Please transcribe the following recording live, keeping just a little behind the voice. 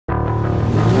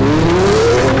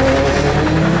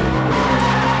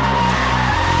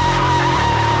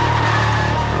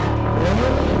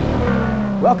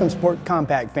Welcome Sport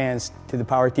Compact fans to the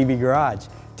PowerTV Garage.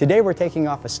 Today we're taking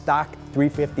off a stock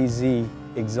 350Z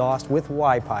exhaust with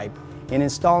Y-pipe and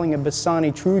installing a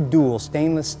Bassani True Dual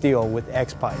stainless steel with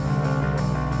X-pipe.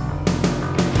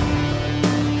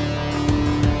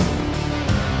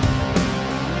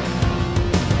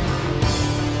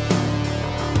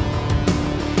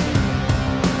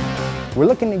 We're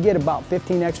looking to get about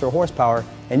 15 extra horsepower,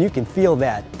 and you can feel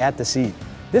that at the seat.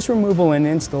 This removal and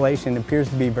installation appears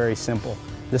to be very simple.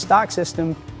 The stock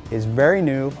system is very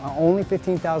new, only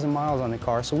 15,000 miles on the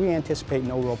car, so we anticipate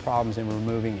no real problems in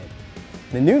removing it.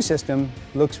 The new system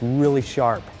looks really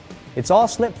sharp. It's all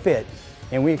slip fit,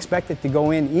 and we expect it to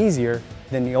go in easier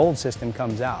than the old system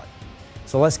comes out.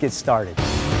 So let's get started.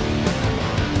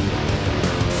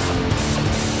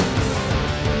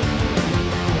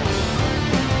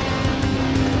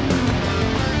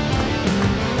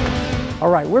 All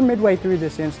right, we're midway through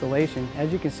this installation.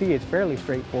 As you can see, it's fairly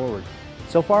straightforward.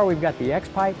 So far, we've got the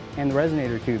X-pipe and the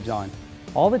resonator tubes on.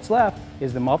 All that's left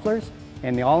is the mufflers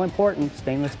and the all-important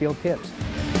stainless steel tips.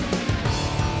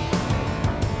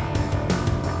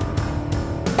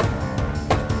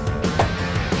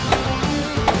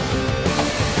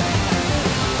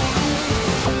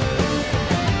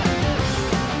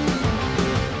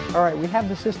 All right, we have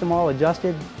the system all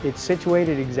adjusted. It's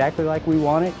situated exactly like we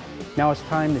want it. Now it's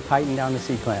time to tighten down the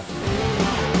C-clamp.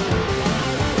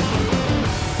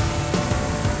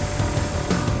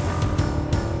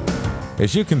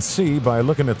 As you can see by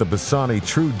looking at the Bassani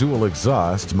True Dual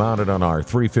exhaust mounted on our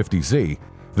 350Z,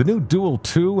 the new dual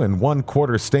 2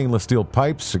 1/4 stainless steel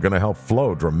pipes are going to help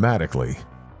flow dramatically.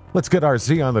 Let's get our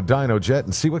Z on the dyno jet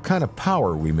and see what kind of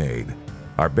power we made.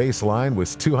 Our baseline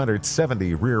was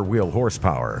 270 rear wheel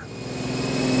horsepower.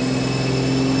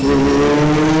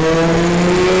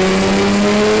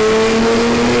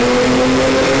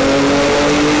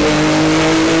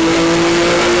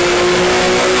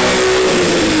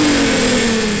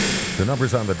 The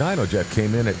numbers on the dyno jet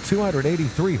came in at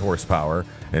 283 horsepower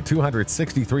and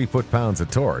 263 foot-pounds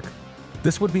of torque.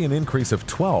 This would be an increase of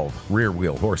 12 rear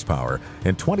wheel horsepower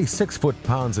and 26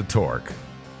 foot-pounds of torque.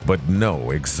 But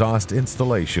no exhaust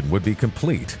installation would be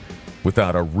complete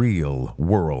without a real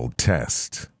world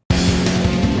test.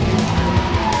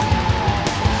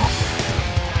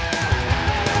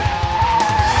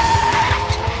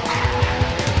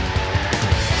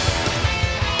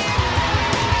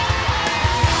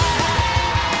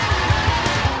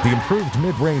 The improved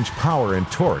mid-range power and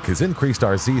torque has increased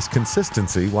our Z's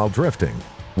consistency while drifting.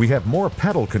 We have more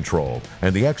pedal control,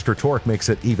 and the extra torque makes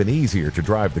it even easier to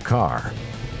drive the car.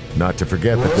 Not to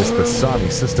forget that this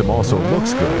Bassani system also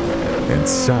looks good and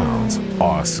sounds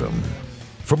awesome.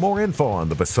 For more info on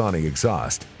the Bassani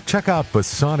exhaust, check out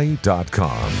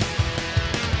Bassani.com.